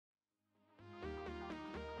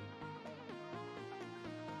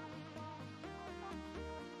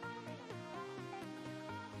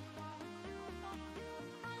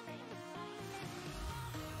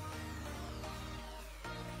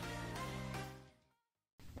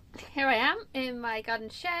here I am in my garden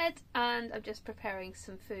shed and I'm just preparing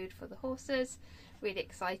some food for the horses. Really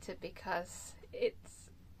excited because it's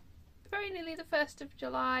very nearly the 1st of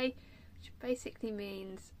July, which basically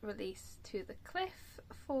means release to the cliff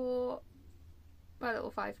for my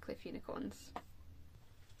little 5 cliff unicorns.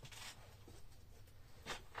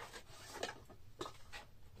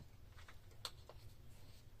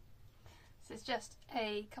 It's just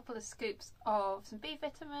a couple of scoops of some B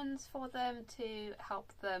vitamins for them to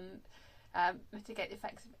help them mitigate the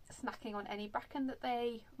effects of snacking on any bracken that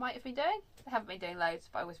they might have been doing. They haven't been doing loads,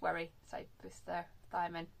 but I always worry, so I boost their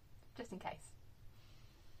thiamine just in case.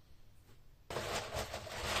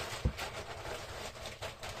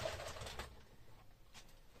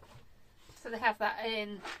 So they have that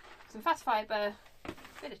in some fast fibre, a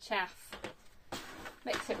bit of chaff,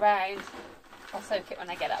 mix it round. I'll soak it when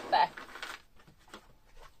I get up there.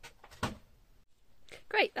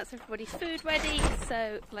 Great, that's everybody's food ready,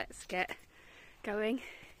 so let's get going.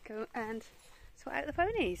 Go and sort out the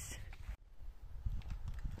ponies.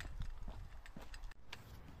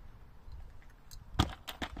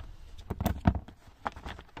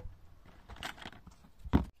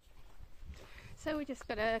 So we just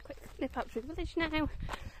got a quick nip up through the village now,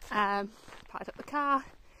 parked up the car,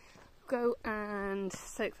 go and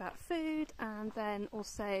soak that food and then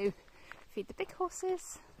also feed the big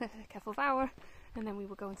horses, the Keffel Vower. And then we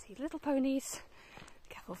will go and see the little ponies,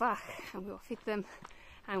 Keffel Vach, and we will feed them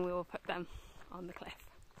and we will put them on the cliff.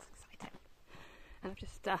 It's exciting. And I've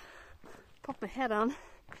just popped my head on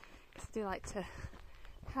because I do like to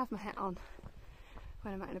have my hat on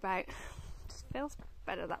when I'm out and about. It just feels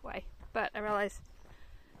better that way. But I realise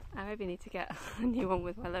I maybe need to get a new one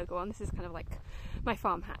with my logo on. This is kind of like my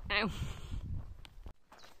farm hat now.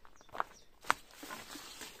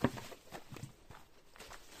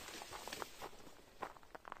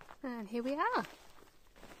 And here we are.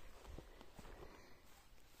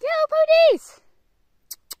 Go ponies!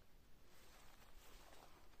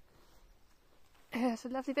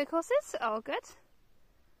 Some lovely big horses, all good.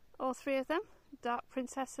 All 3 of them. Dark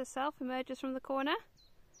Princess herself emerges from the corner.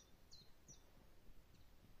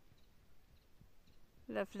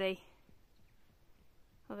 Lovely.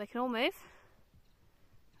 Well, they can all move.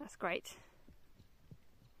 That's great.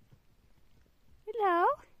 Hello.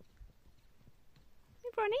 Hey,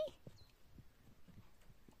 Bonnie.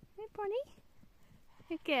 Hey, Bonnie.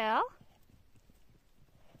 Hey, girl.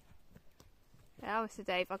 Oh, Mr.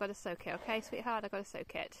 Dave, I've got to soak it, okay, sweetheart? I've got to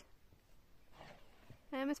soak it.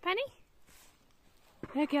 Miss Penny?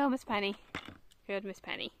 Good girl, Miss Penny. Good, Miss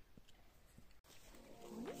Penny.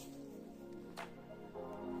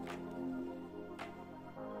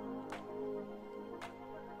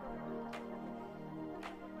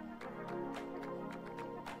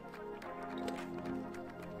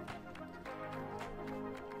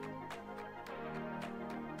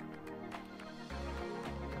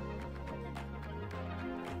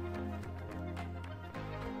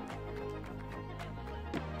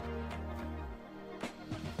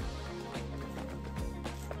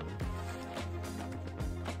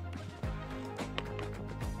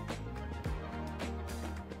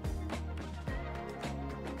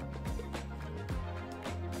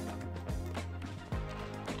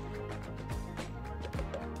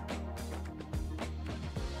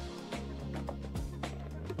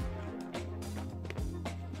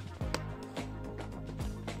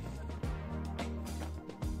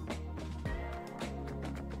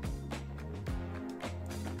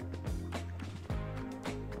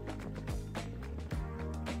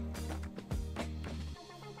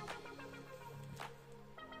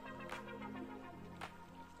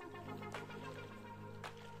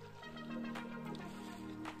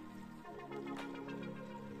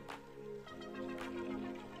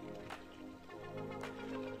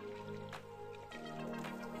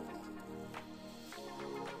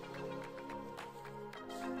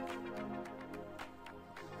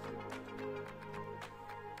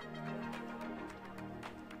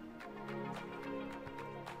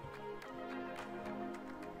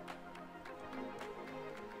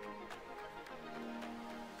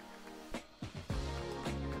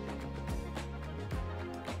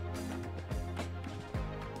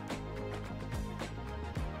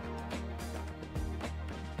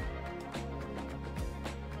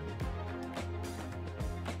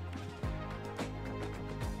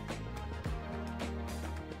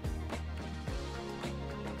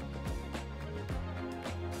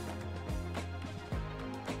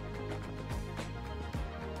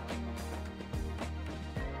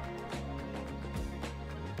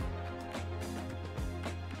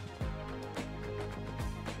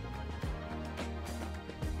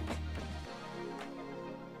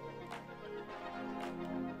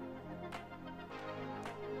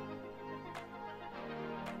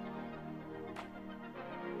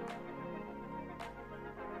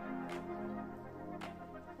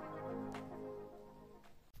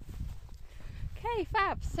 Okay,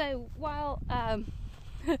 fab. So while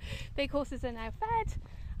big horses are now fed,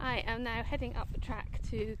 I am now heading up the track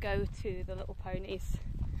to go to the little ponies.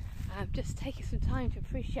 Just taking some time to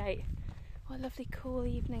appreciate what a lovely cool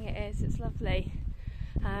evening it is. It's lovely.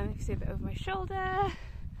 You can see a bit over my shoulder,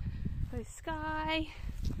 blue sky.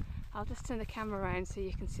 I'll just turn the camera around so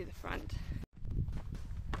you can see the front.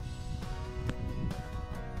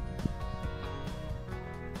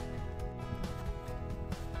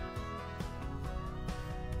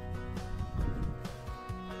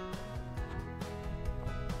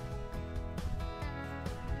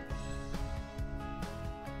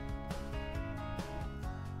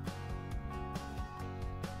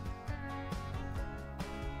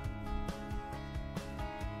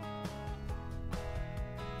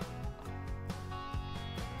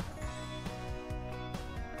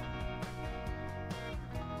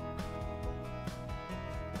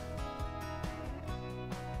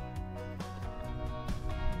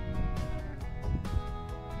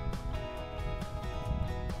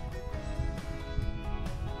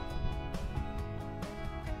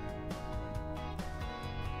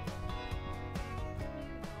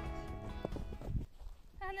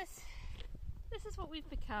 And this is what we've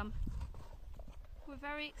become. We're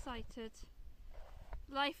very excited.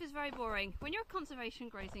 Life is very boring. When you're a conservation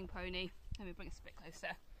grazing pony, let me bring us a bit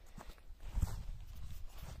closer.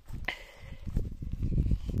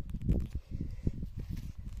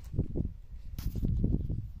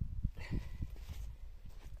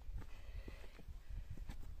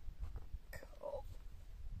 Cool.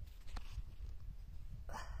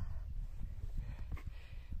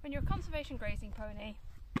 When you're a conservation grazing pony,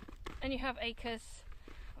 and you have acres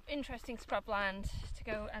of interesting scrubland to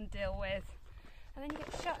go and deal with, and then you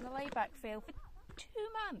get shut in a layback field for 2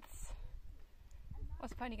 months.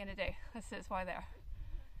 What's a pony going to do? This is why they're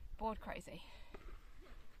bored crazy.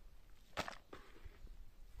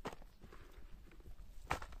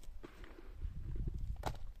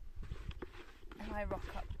 And I rock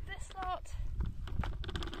up this lot,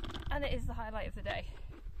 and it is the highlight of the day.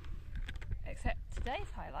 Except today's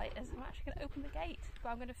highlight is I'm actually going to open the gate, but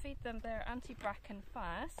I'm going to feed them their anti-bracken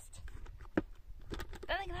first.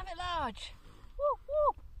 Then they can have it large. Whoop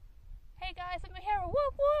whoop! Hey guys, let me hear a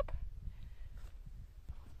whoop whoop!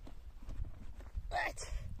 Right,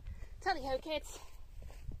 tally ho kids.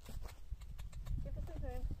 Give us some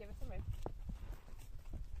room, give us some room.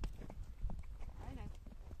 I know.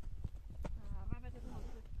 Rabbit doesn't want to.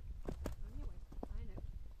 On your way. I know.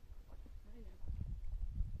 I know.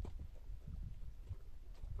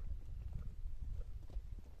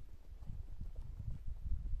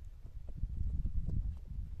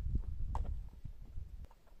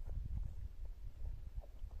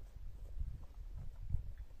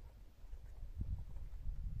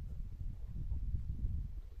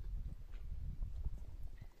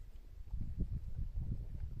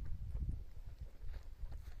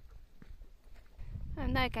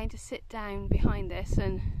 I'm now going to sit down behind this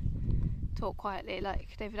and talk quietly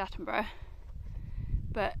like David Attenborough,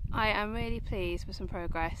 but I am really pleased with some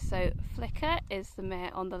progress. So Flicker is the mare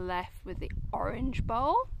on the left with the orange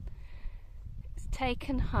bowl. It's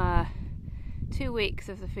taken her 2 weeks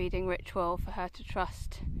of the feeding ritual for her to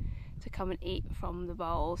trust to come and eat from the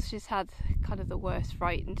bowls. She's had kind of the worst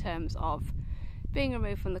fright in terms of being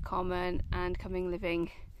removed from the common and coming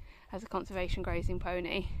living as a conservation grazing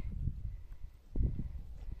pony.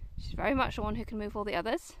 She's very much the one who can move all the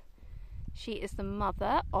others. She is the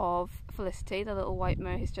mother of Felicity, the little white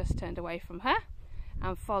mare who's just turned away from her,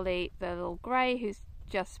 and Folly, the little grey who's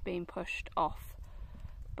just been pushed off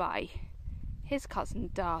by his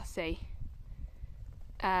cousin Darcy.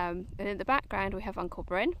 And in the background we have Uncle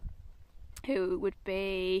Bryn, who would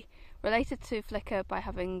be related to Flicker by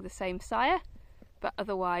having the same sire, but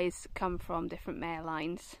otherwise come from different mare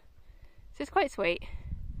lines. So it's quite sweet.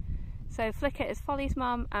 So Flicker is Folly's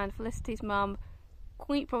mum and Felicity's mum,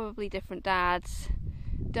 quite probably different dads.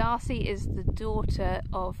 Darcy is the daughter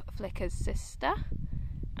of Flicker's sister,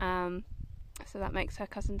 so that makes her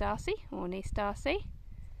cousin Darcy, or niece Darcy.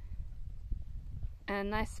 And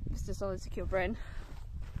nice Mr. Solid Secure Bryn,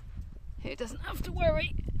 who doesn't have to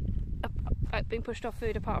worry about being pushed off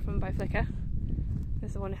food apart from by Flicker. This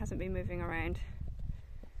is the one who hasn't been moving around.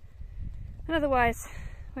 And otherwise,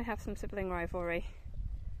 we have some sibling rivalry.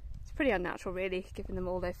 It's pretty unnatural really, giving them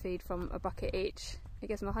all their feed from a bucket each. It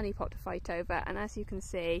gives them a honey pot to fight over, and as you can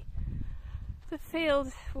see, the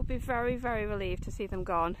field will be very, very relieved to see them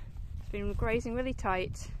gone. It's been grazing really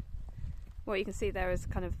tight. What you can see there is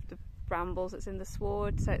kind of the brambles that's in the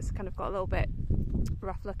sward, so it's kind of got a little bit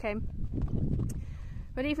rough looking.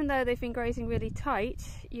 But even though they've been grazing really tight,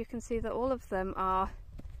 you can see that all of them are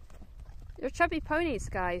You're chubby ponies,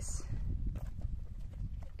 guys.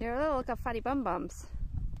 You're a little like fatty bum bums.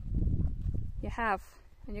 You have.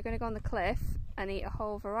 And you're going to go on the cliff and eat a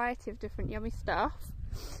whole variety of different yummy stuff,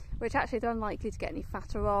 which actually they're unlikely to get any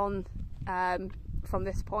fatter on from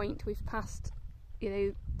this point. We've passed, you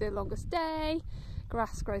know, the longest day.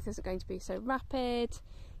 Grass growth isn't going to be so rapid.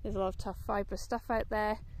 There's a lot of tough fibrous stuff out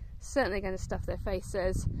there. Certainly going to stuff their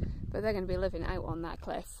faces, but they're going to be living out on that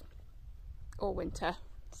cliff all winter.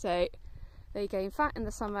 So they gain fat in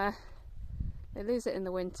the summer, they lose it in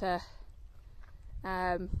the winter.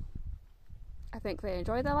 I think they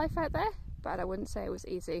enjoy their life out there, but I wouldn't say it was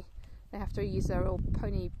easy. They have to use their old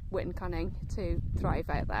pony wit and cunning to thrive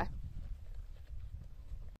out there.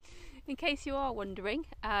 In case you are wondering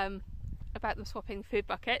about them swapping food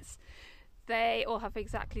buckets, they all have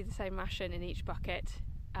exactly the same ration in each bucket.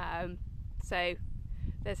 So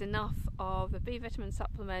there's enough of the B vitamin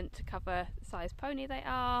supplement to cover the size pony they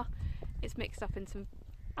are. It's mixed up in some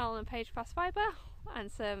almond and page fast fibre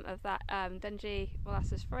and some of that Denji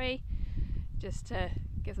molasses free, just to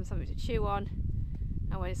give them something to chew on,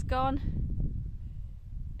 and when it's gone,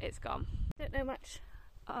 it's gone. Don't know much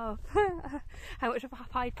of how much of a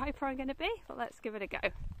Pied Piper I'm going to be, but let's give it a go.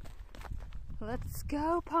 Let's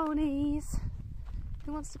go, ponies!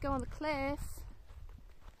 Who wants to go on the cliff?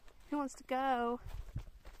 Who wants to go?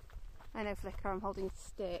 I know, Flicker, I'm holding a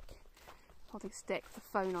stick. Holding a stick with a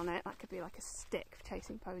phone on it. That could be like a stick for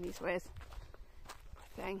chasing ponies with.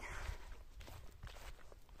 Thing.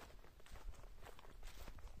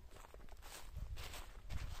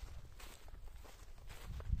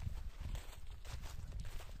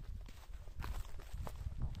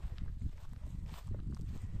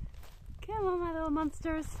 Come on, my little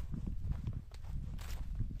monsters.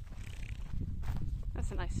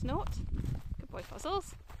 That's a nice snort. Good boy,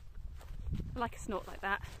 Fuzzles. I like a snort like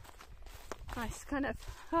that. Nice kind of,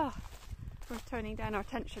 we're toning down our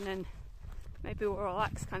tension and maybe we'll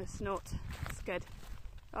relax kind of snort. That's good.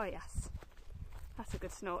 Oh yes, that's a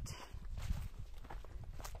good snort.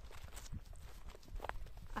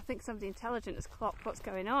 I think somebody intelligent has clocked what's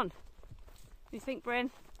going on. Do you think,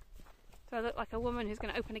 Bryn? Do I look like a woman who's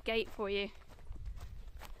going to open a gate for you?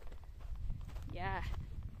 Yeah.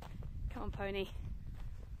 Come on, pony.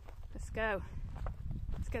 Let's go.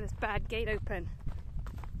 Let's get this bad gate open.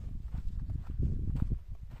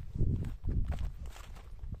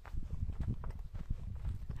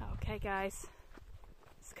 Okay, guys.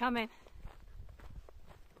 It's coming.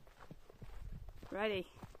 Ready.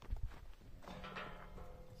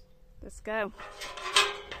 Let's go.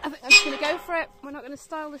 I think I'm just going to go for it. We're not going to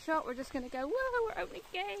style the shot. We're just going to go, whoa, we're opening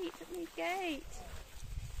a gate, opening a gate.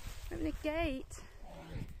 Opening a gate.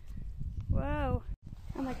 Whoa.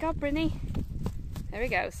 Oh my God, Brinny. There he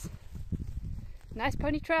goes. Nice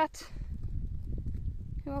pony trot.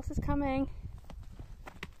 Who else is coming?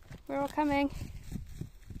 We're all coming.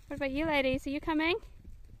 What about you ladies? Are you coming?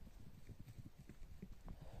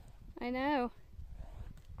 I know.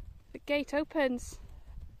 The gate opens.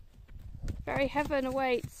 Very heaven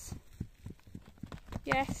awaits.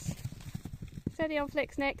 Yes. Steady on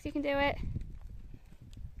Flicks next, you can do it.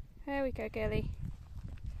 There we go, girly.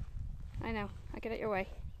 I know, I get it your way.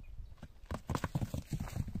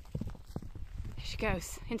 There she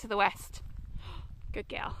goes, into the west. Good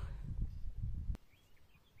gal.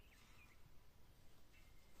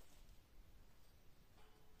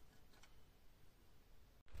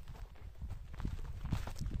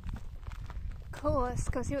 Cool, let's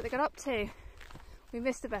go see what they got up to. We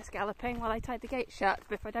missed the best galloping while I tied the gate shut,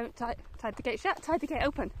 but if I don't tie the gate shut, tie the gate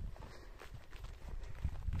open.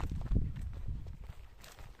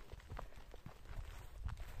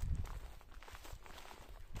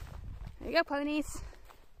 There you go, ponies.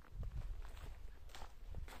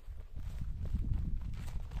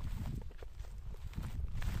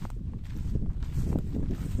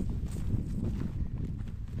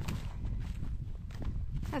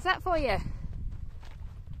 How's that for you?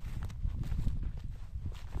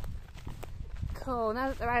 Cool, now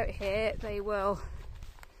that they're out here, they will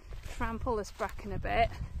trample this bracken a bit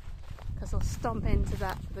because they'll stomp into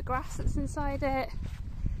the grass that's inside it,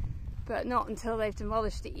 but not until they've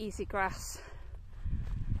demolished the easy grass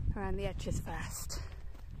around the edges first.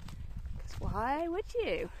 Because why would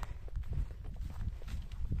you?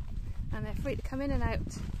 And they're free to come in and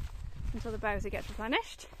out until the Bowser gets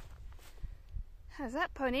replenished. How's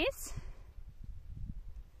that, ponies?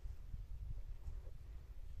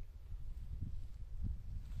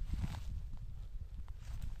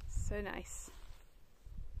 So nice.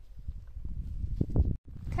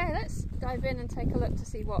 Okay, let's dive in and take a look to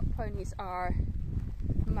see what ponies are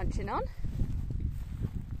munching on.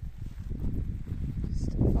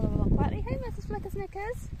 Just follow along Charlie. Hey, Mrs. Flicker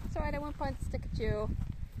Snickers. It's alright, I won't point the stick at you.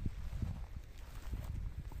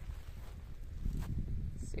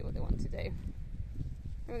 Let's see what they want to do.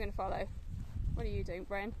 Who are we going to follow? What are you doing,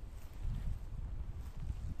 Bren?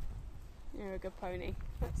 You're a good pony.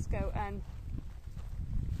 Let's go and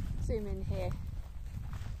zoom in here.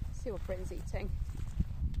 See what Bren's eating.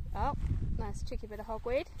 Oh, nice cheeky bit of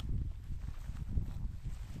hogweed.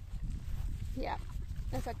 Yeah.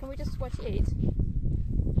 That's like, can we just watch you eat?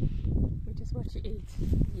 We just watch you eat.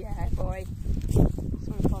 Yeah, boy. Just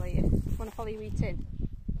want to follow you. Want to follow you eating.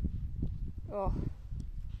 Oh,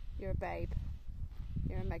 you're a babe.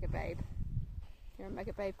 You're a mega babe. You're a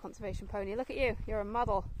mega babe conservation pony. Look at you. You're a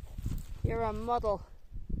model. You're a model.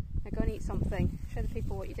 Now go and eat something. Show the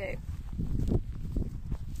people what you do.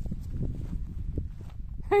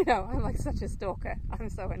 I know, I'm like such a stalker. I'm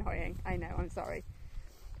so annoying. I know, I'm sorry.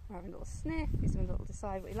 We're having a little sniff. He's having a little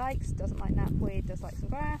decide what he likes. Doesn't like knapweed, does like some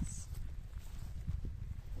grass.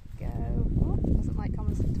 There we go. Oh, doesn't like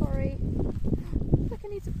common centauri. Flicker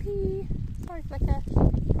needs a pee. Sorry, Flicker.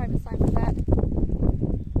 Private sign for that.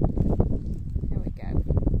 There we go.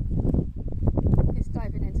 He's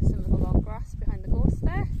diving into some of the long grass behind the gorse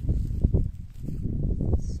there.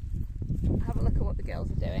 Let's have a look at what the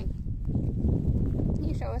girls are doing. Can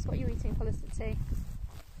you show us what you're eating, Felicity?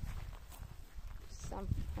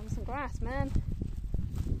 Having some grass, man.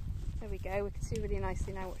 There we go. We can see really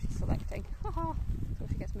nicely now what she's selecting. Haha. So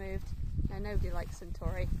she gets moved. No, nobody likes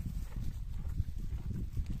centauri.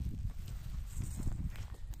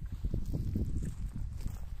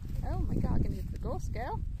 Oh my god, I'm going to do the gorse,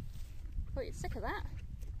 girl. Thought you'd sick of that.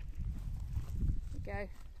 There we go.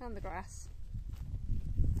 Found the grass.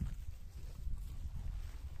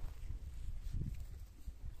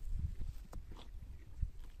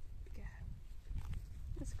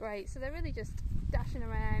 That's great. So they're really just dashing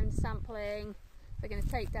around, sampling. They're going to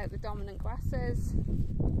take out the dominant grasses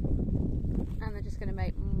and they're just going to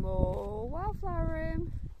make more wildflower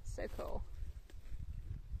room. So cool.